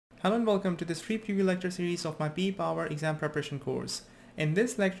Hello and welcome to this free preview lecture series of my PE Power exam preparation course. In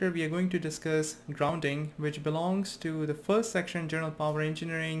this lecture, we are going to discuss grounding, which belongs to the first section, General Power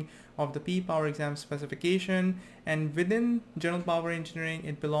Engineering, of the PE Power exam specification, and within General Power Engineering,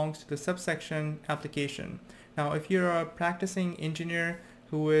 it belongs to the subsection Application. Now, if you're a practicing engineer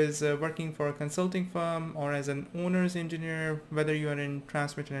who is working for a consulting firm or as an owner's engineer, whether you are in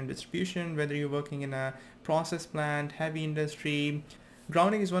transmission and distribution, whether you're working in a process plant, heavy industry,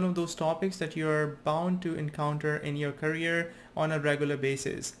 grounding is one of those topics that you're bound to encounter in your career on a regular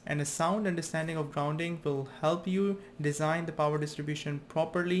basis, and a sound understanding of grounding will help you design the power distribution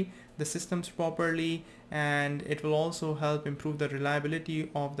properly, the systems properly, and it will also help improve the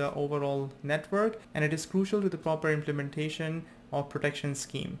reliability of the overall network, and it is crucial to the proper implementation of protection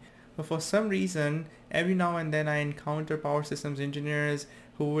scheme. But for some reason, every now and then I encounter power systems engineers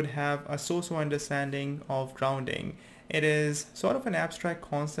who would have a so-so understanding of grounding. It is sort of an abstract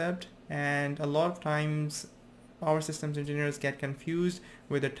concept, and a lot of times power systems engineers get confused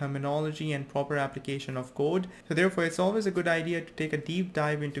with the terminology and proper application of code. So therefore, it's always a good idea to take a deep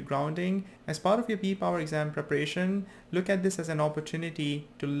dive into grounding. As part of your PE Power exam preparation, look at this as an opportunity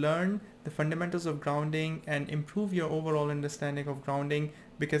to learn the fundamentals of grounding and improve your overall understanding of grounding,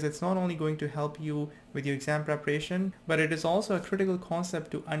 because it's not only going to help you with your exam preparation, but it is also a critical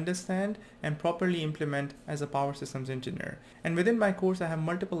concept to understand and properly implement as a power systems engineer. And within my course, I have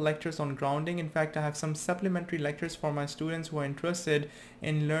multiple lectures on grounding. In fact, I have some supplementary lectures for my students who are interested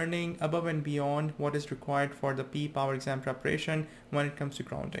in learning above and beyond what is required for the PE Power exam preparation when it comes to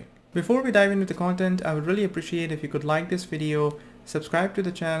grounding. Before we dive into the content, I would really appreciate if you could like this video, subscribe to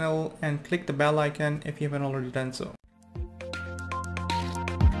the channel, and click the bell icon if you haven't already done so.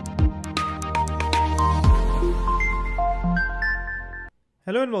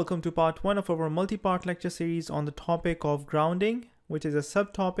 Hello and welcome to part 1 of our multi-part lecture series on the topic of grounding, which is a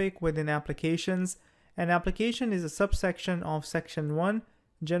subtopic within applications. An application is a subsection of section 1,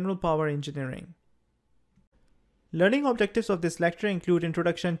 General Power Engineering. Learning objectives of this lecture include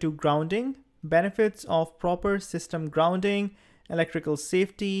introduction to grounding, benefits of proper system grounding, electrical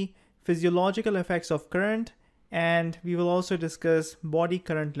safety, physiological effects of current, and we will also discuss body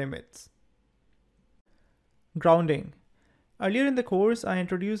current limits. Grounding. Earlier in the course, I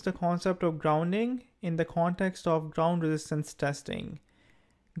introduced the concept of grounding in the context of ground resistance testing.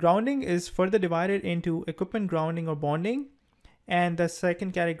 Grounding is further divided into equipment grounding or bonding, and the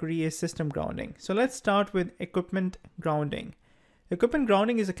second category is system grounding. So let's start with equipment grounding. Equipment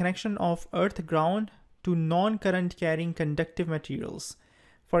grounding is a connection of earth ground to non-current carrying conductive materials.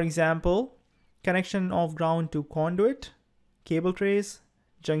 For example, connection of ground to conduit, cable trays,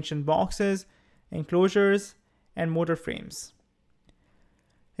 junction boxes, enclosures, and motor frames.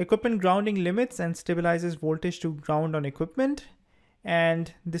 Equipment grounding limits and stabilizes voltage to ground on equipment,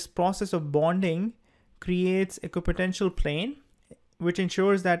 and this process of bonding creates equipotential plane, which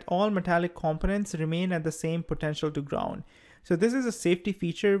ensures that all metallic components remain at the same potential to ground. So this is a safety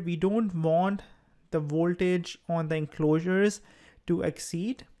feature. We don't want the voltage on the enclosures to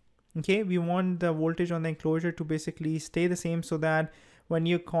exceed. Okay, we want the voltage on the enclosure to basically stay the same, so that when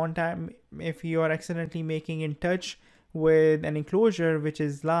you if you are accidentally making in touch with an enclosure which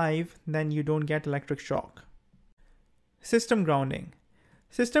is live, then you don't get electric shock. System grounding.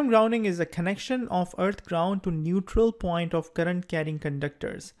 System grounding is a connection of earth ground to neutral point of current carrying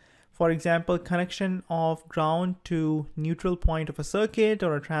conductors. For example, connection of ground to neutral point of a circuit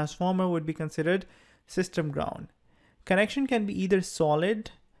or a transformer would be considered system ground. Connection can be either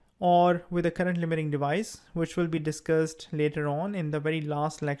solid or with a current limiting device, which will be discussed later on in the very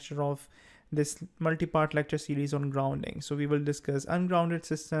last lecture of this multi-part lecture series on grounding. So we will discuss ungrounded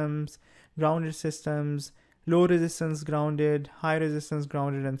systems, grounded systems, low resistance grounded, high resistance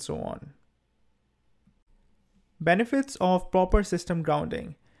grounded, and so on. Benefits of proper system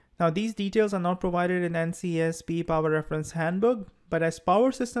grounding. Now, these details are not provided in NCEES PE Power Reference Handbook, but as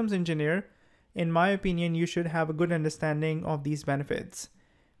power systems engineer, in my opinion, you should have a good understanding of these benefits.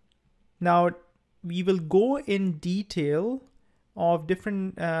 Now, we will go in detail of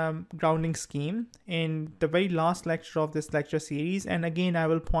different grounding scheme in the very last lecture of this lecture series. And again, I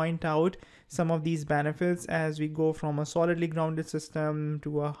will point out some of these benefits as we go from a solidly grounded system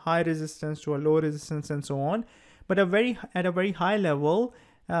to a high resistance to a low resistance and so on. But at a very high level,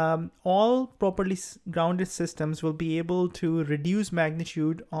 all properly grounded systems will be able to reduce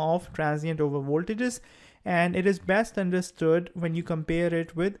magnitude of transient over voltages, and it is best understood when you compare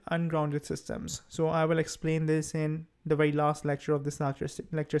it with ungrounded systems. So I will explain this in the very last lecture of this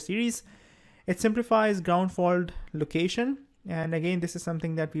lecture series. It simplifies ground fault location, and again, this is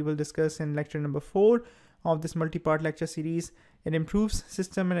something that we will discuss in lecture number 4 of this multi-part lecture series. It improves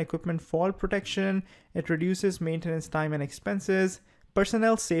system and equipment fault protection. It reduces maintenance time and expenses.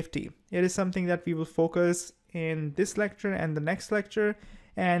 Personnel safety. It is something that we will focus in this lecture and the next lecture,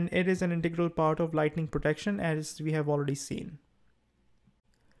 and it is an integral part of lightning protection, as we have already seen.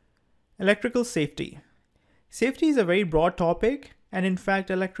 Electrical safety. Safety is a very broad topic, and in fact,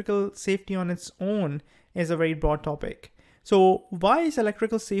 electrical safety on its own is a very broad topic. So why is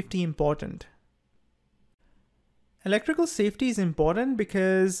electrical safety important? Electrical safety is important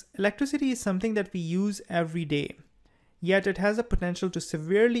because electricity is something that we use every day, yet it has a potential to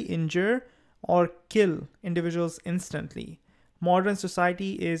severely injure or kill individuals instantly. Modern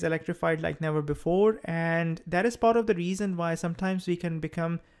society is electrified like never before, and that is part of the reason why sometimes we can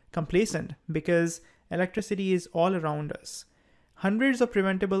become complacent, because electricity is all around us. Hundreds of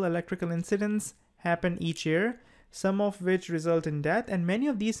preventable electrical incidents happen each year, some of which result in death, and many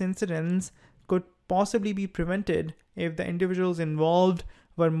of these incidents could possibly be prevented if the individuals involved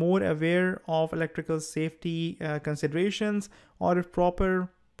were more aware of electrical safety considerations, or if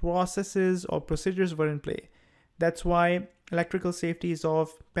proper processes or procedures were in play. That's why electrical safety is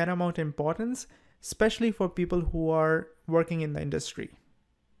of paramount importance, especially for people who are working in the industry.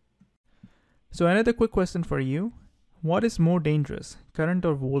 So another quick question for you. What is more dangerous, current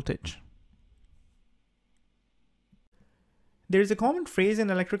or voltage? There is a common phrase in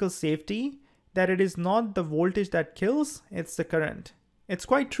electrical safety that it is not the voltage that kills, it's the current. It's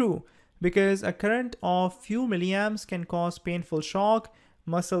quite true, because a current of few milliamps can cause painful shock,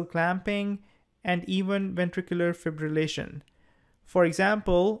 muscle clamping, and even ventricular fibrillation. For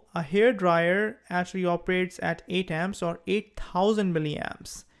example, a hair dryer actually operates at 8 amps or 8,000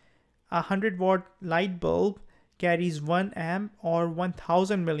 milliamps. A 100-watt light bulb carries 1 amp or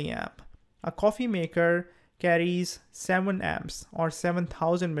 1,000 milliamp. A coffee maker carries 7 amps or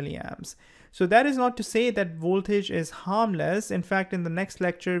 7,000 milliamps. So that is not to say that voltage is harmless. In fact, in the next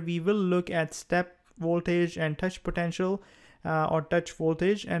lecture, we will look at step voltage and touch potential or touch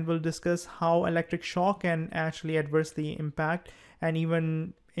voltage, and we'll discuss how electric shock can actually adversely impact and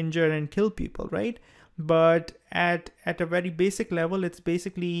even injure and kill people, right? But at a very basic level, it's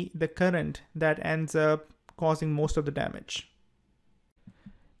basically the current that ends up causing most of the damage.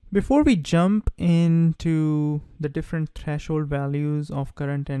 Before we jump into the different threshold values of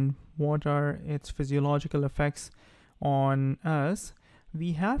current and what are its physiological effects on us,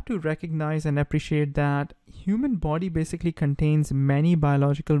 we have to recognize and appreciate that human body basically contains many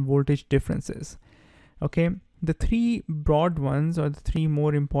biological voltage differences. Okay, the three broad ones, or the three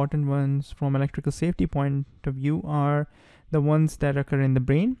more important ones from electrical safety point of view, are the ones that occur in the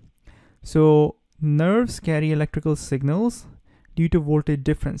brain. So nerves carry electrical signals due to voltage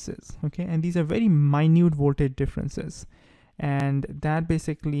differences, okay, and these are very minute voltage differences, and that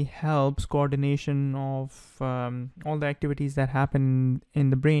basically helps coordination of all the activities that happen in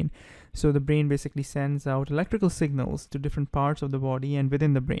the brain. So the brain basically sends out electrical signals to different parts of the body and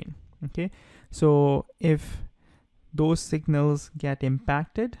within the brain, okay. So if those signals get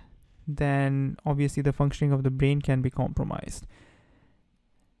impacted, then obviously the functioning of the brain can be compromised.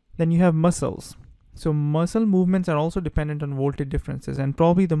 Then you have muscles. So muscle movements are also dependent on voltage differences, and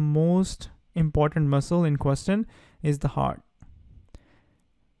probably the most important muscle in question is the heart.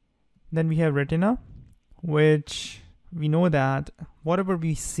 Then we have retina, which we know that whatever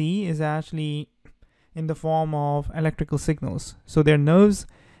we see is actually in the form of electrical signals. So they're nerves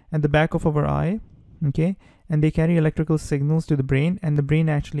at the back of our eye, okay, and they carry electrical signals to the brain, and the brain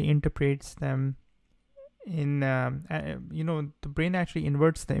actually interprets them in, the brain actually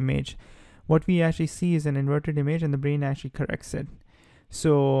inverts the image. What we actually see is an inverted image, and the brain actually corrects it.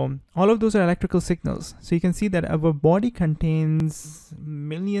 So all of those are electrical signals. So you can see that our body contains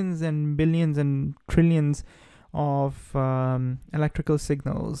millions and billions and trillions of electrical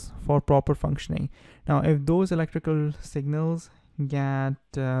signals for proper functioning. Now, if those electrical signals get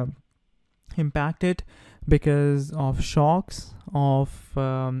impacted because of shocks of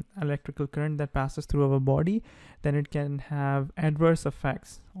electrical current that passes through our body, then it can have adverse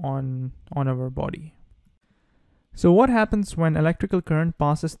effects on our body. So what happens when electrical current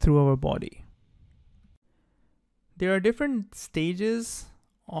passes through our body? There are different stages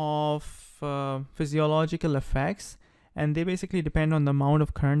of physiological effects, and they basically depend on the amount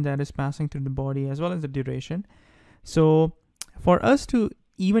of current that is passing through the body as well as the duration. So for us to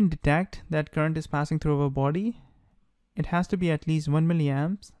even detect that current is passing through our body, it has to be at least 1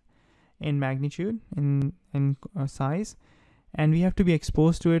 milliamps in magnitude, in size, and we have to be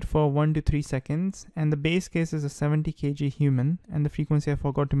exposed to it for 1 to 3 seconds, and the base case is a 70 kg human, and the frequency I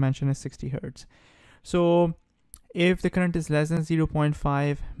forgot to mention is 60 hertz. So If the current is less than 1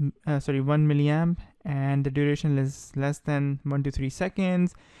 milliamp and the duration is less than 1 to 3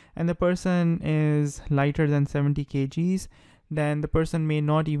 seconds and the person is lighter than 70 kgs, then the person may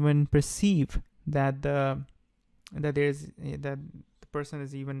not even perceive that the person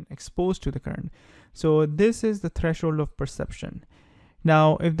is even exposed to the current. So this is the threshold of perception.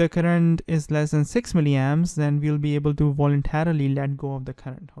 Now, if the current is less than 6 milliamps, then we'll be able to voluntarily let go of the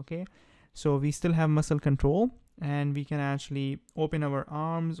current, okay? So we still have muscle control and we can actually open our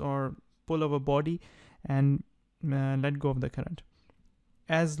arms or pull our body and let go of the current.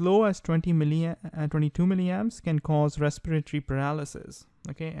 As low as 22 milliamps can cause respiratory paralysis,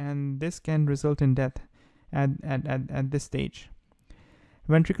 okay? And this can result in death at this stage.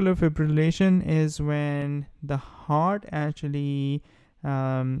 Ventricular fibrillation is when the heart actually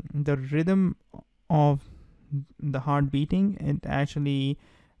the rhythm of the heart beating, it actually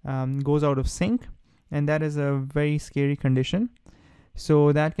goes out of sync, and that is a very scary condition.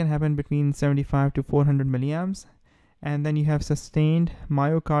 So that can happen between 75 to 400 milliamps. And then you have sustained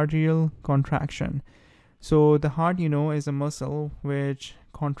myocardial contraction. So the heart, is a muscle which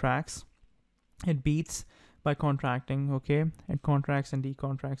contracts. It beats by contracting, okay? It contracts and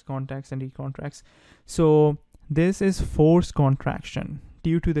decontracts, contracts and decontracts. So this is forced contraction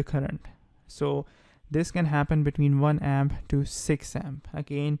due to the current. So this can happen between 1 amp to 6 amp.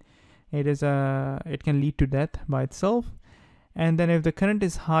 Again, it can lead to death by itself. And then if the current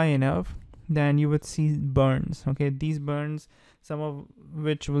is high enough, then you would see burns, okay? These burns, some of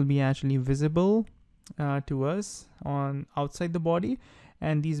which will be actually visible to us on outside the body,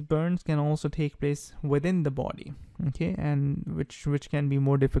 and these burns can also take place within the body, okay? And which can be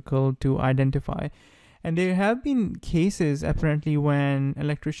more difficult to identify. And there have been cases apparently when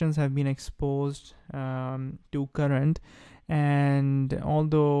electricians have been exposed to current, and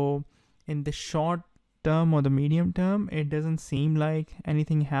although in the short term or the medium term, it doesn't seem like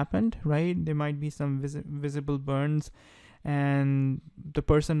anything happened, right? There might be some visible burns, and the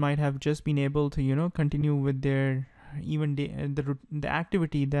person might have just been able to, continue with their the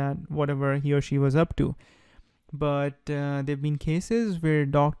activity that whatever he or she was up to. But there've been cases where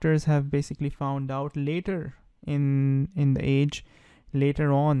doctors have basically found out later in the age,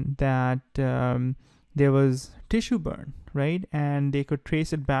 later on, that there was tissue burn, right? And they could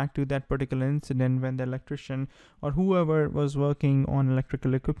trace it back to that particular incident when the electrician or whoever was working on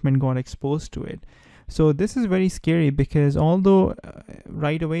electrical equipment got exposed to it. So this is very scary because although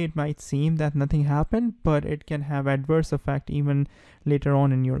right away it might seem that nothing happened, but it can have adverse effect even later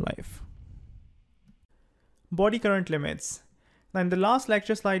on in your life. Body current limits. Now in the last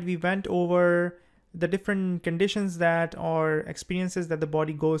lecture slide, we went over the different conditions that or experiences that the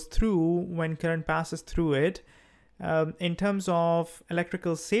body goes through when current passes through it. In terms of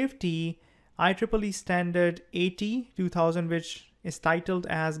electrical safety, IEEE standard 80/2000, which is titled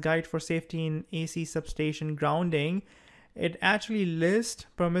as Guide for Safety in AC Substation Grounding, it actually lists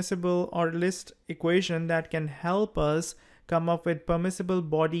permissible or list equation that can help us come up with permissible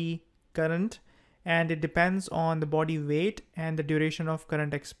body current, and it depends on the body weight and the duration of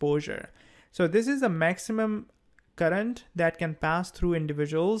current exposure. So this is the maximum current that can pass through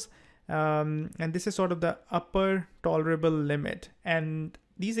individuals, and this is sort of the upper tolerable limit. And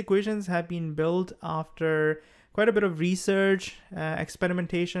these equations have been built after quite a bit of research,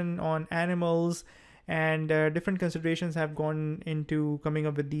 experimentation on animals, and different considerations have gone into coming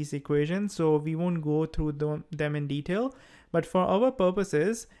up with these equations. So we won't go through them in detail, but for our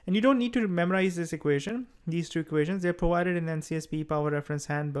purposes, and you don't need to memorize this equation, these two equations, they're provided in NCEES Power Reference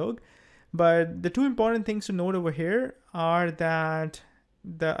Handbook. But the two important things to note over here are that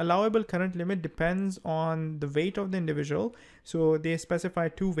the allowable current limit depends on the weight of the individual. So they specify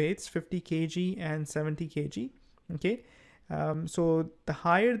two weights, 50 kg and 70 kg. Okay. So the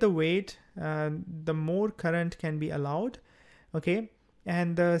higher the weight, the more current can be allowed. Okay.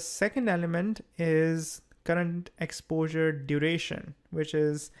 And the second element is current exposure duration, which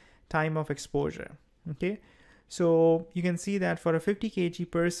is time of exposure. Okay. So you can see that for a 50 kg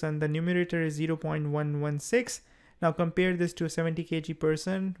person, the numerator is 0.116. Now compare this to a 70 kg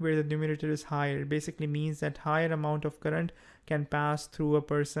person where the numerator is higher. It basically means that higher amount of current can pass through a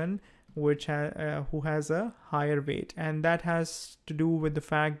person who has a higher weight. And that has to do with the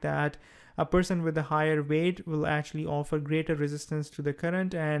fact that a person with a higher weight will actually offer greater resistance to the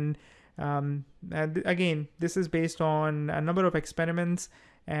current. And again, this is based on a number of experiments,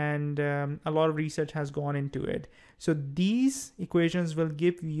 and a lot of research has gone into it. So these equations will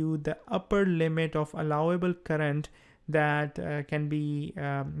give you the upper limit of allowable current that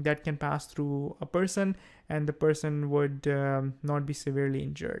can pass through a person, and the person would not be severely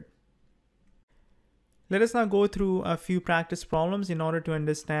injured. Let us now go through a few practice problems in order to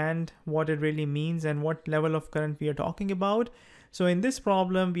understand what it really means and what level of current we are talking about. So in this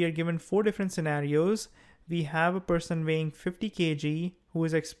problem, we are given 4 different scenarios. We have a person weighing 50 kg who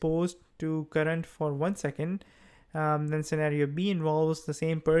is exposed to current for 1 second. Then scenario B involves the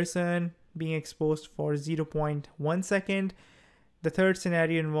same person being exposed for 0.1 second. The third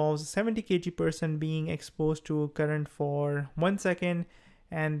scenario involves a 70 kg person being exposed to current for 1 second.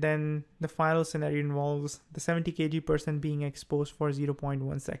 And then the final scenario involves the 70 kg person being exposed for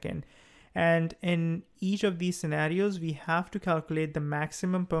 0.1 second. And in each of these scenarios, we have to calculate the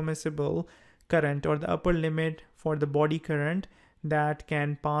maximum permissible current or the upper limit for the body current that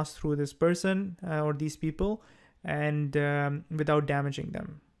can pass through this person or these people and without damaging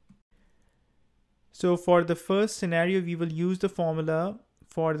them. So for the first scenario, we will use the formula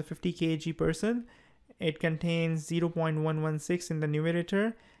for the 50 kg person. It contains 0.116 in the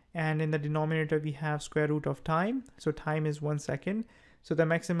numerator, and in the denominator we have square root of time. So time is 1 second. So the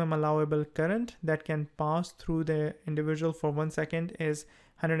maximum allowable current that can pass through the individual for 1 second is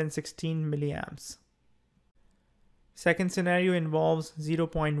 116 milliamps. Second scenario involves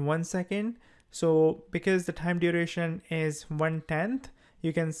 0.1 second. So because the time duration is 1/10,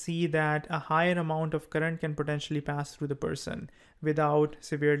 you can see that a higher amount of current can potentially pass through the person without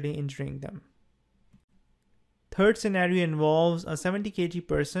severely injuring them. Third scenario involves a 70 kg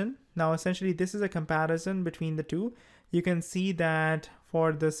person. Now essentially this is a comparison between the two. You can see that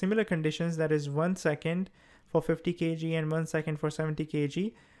for the similar conditions, that is 1 second for 50 kg and 1 second for 70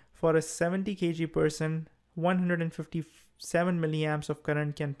 kg, for a 70 kg person, 157 milliamps of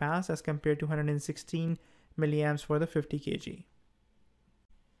current can pass as compared to 116 milliamps for the 50 kg.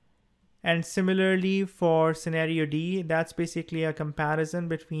 And similarly for scenario D, that's basically a comparison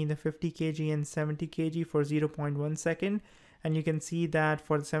between the 50 kg and 70 kg for 0.1 second. And you can see that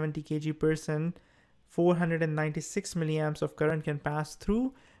for the 70 kg person, 496 milliamps of current can pass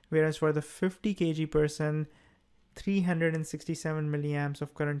through, whereas for the 50 kg person, 367 milliamps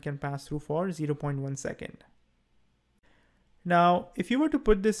of current can pass through for 0.1 second. Now, if you were to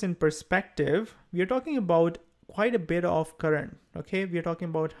put this in perspective, we are talking about quite a bit of current, okay? We are talking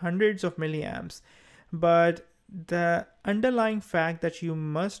about hundreds of milliamps, but the underlying fact that you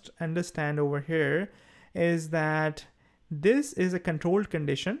must understand over here is that this is a controlled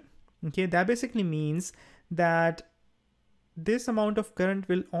condition, okay? That basically means that this amount of current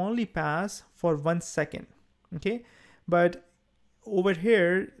will only pass for 1 second, okay? But over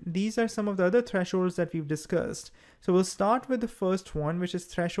here, these are some of the other thresholds that we've discussed. So we'll start with the first one, which is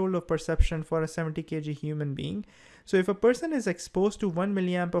threshold of perception for a 70 kg human being. So if a person is exposed to 1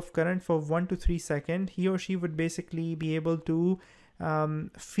 milliamp of current for 1 to 3 seconds, he or she would basically be able to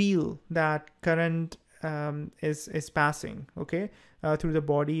feel that current is passing, okay, through the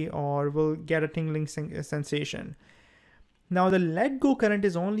body, or will get a tingling sensation. Now the let go current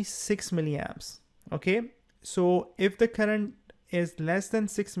is only 6 milliamps, okay? So if the current is less than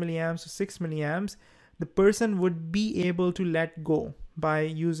 6 milliamps or 6 milliamps, the person would be able to let go by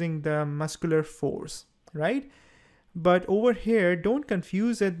using the muscular force, right? But over here, don't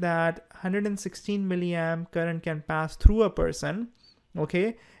confuse it that 116 milliamp current can pass through a person,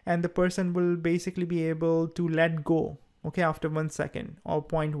 okay? And the person will basically be able to let go, okay, after 1 second or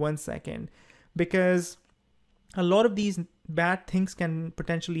 0.1 second, because a lot of these bad things can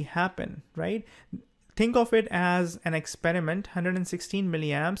potentially happen, right? Think of it as an experiment, 116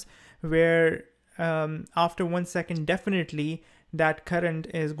 milliamps, where after 1 second, definitely that current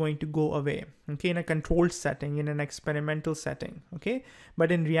is going to go away, okay, in a controlled setting, in an experimental setting, okay?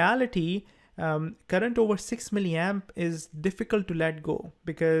 But in reality, current over 6 milliamp is difficult to let go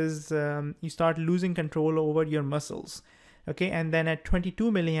because you start losing control over your muscles, okay? And then at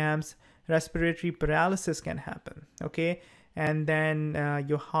 22 milliamps, respiratory paralysis can happen, okay? And then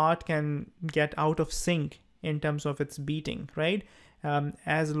your heart can get out of sync in terms of its beating, right?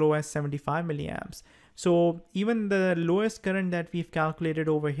 As low as 75 milliamps. So even the lowest current that we've calculated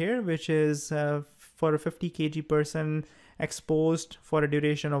over here, which is for a 50 kg person exposed for a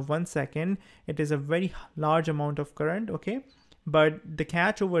duration of 1 second, it is a very large amount of current, okay? But the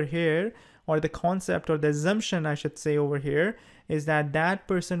catch over here, or the concept or the assumption I should say over here, is that that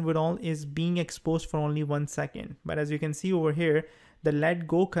person is being exposed for only 1 second. But as you can see over here, the let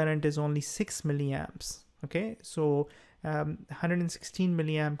go current is only 6 milliamps, okay? So 116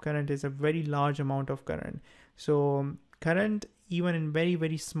 milliamp current is a very large amount of current. So current, even in very,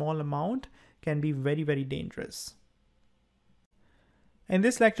 very small amount, can be very, very dangerous. In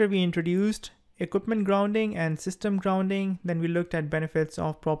this lecture, we introduced equipment grounding and system grounding. Then we looked at benefits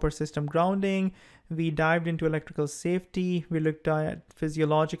of proper system grounding. We dived into electrical safety. We looked at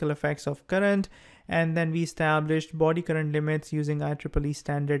physiological effects of current. And then we established body current limits using IEEE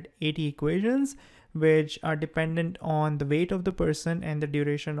standard 80 equations, which are dependent on the weight of the person and the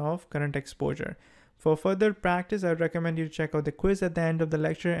duration of current exposure. For further practice, I would recommend you to check out the quiz at the end of the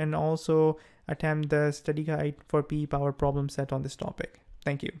lecture and also attempt the study guide for PE power problem set on this topic.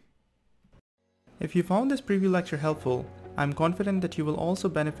 Thank you. If you found this preview lecture helpful, I'm confident that you will also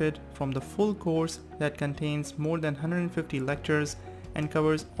benefit from the full course that contains more than 150 lectures and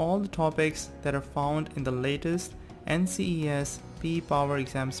covers all the topics that are found in the latest NCEES PE Power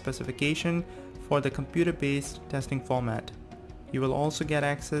exam specification for the computer-based testing format. You will also get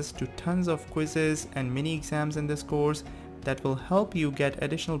access to tons of quizzes and mini exams in this course that will help you get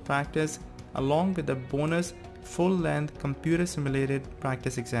additional practice along with a bonus full-length computer simulated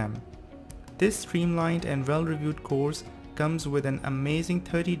practice exam. This streamlined and well-reviewed course comes with an amazing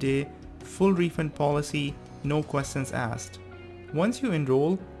 30-day full refund policy, no questions asked. Once you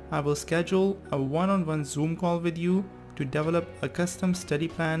enroll, I will schedule a one-on-one Zoom call with you to develop a custom study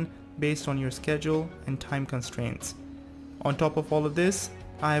plan based on your schedule and time constraints. On top of all of this,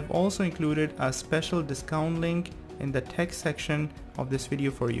 I have also included a special discount link in the text section of this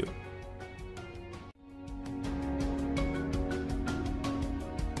video for you.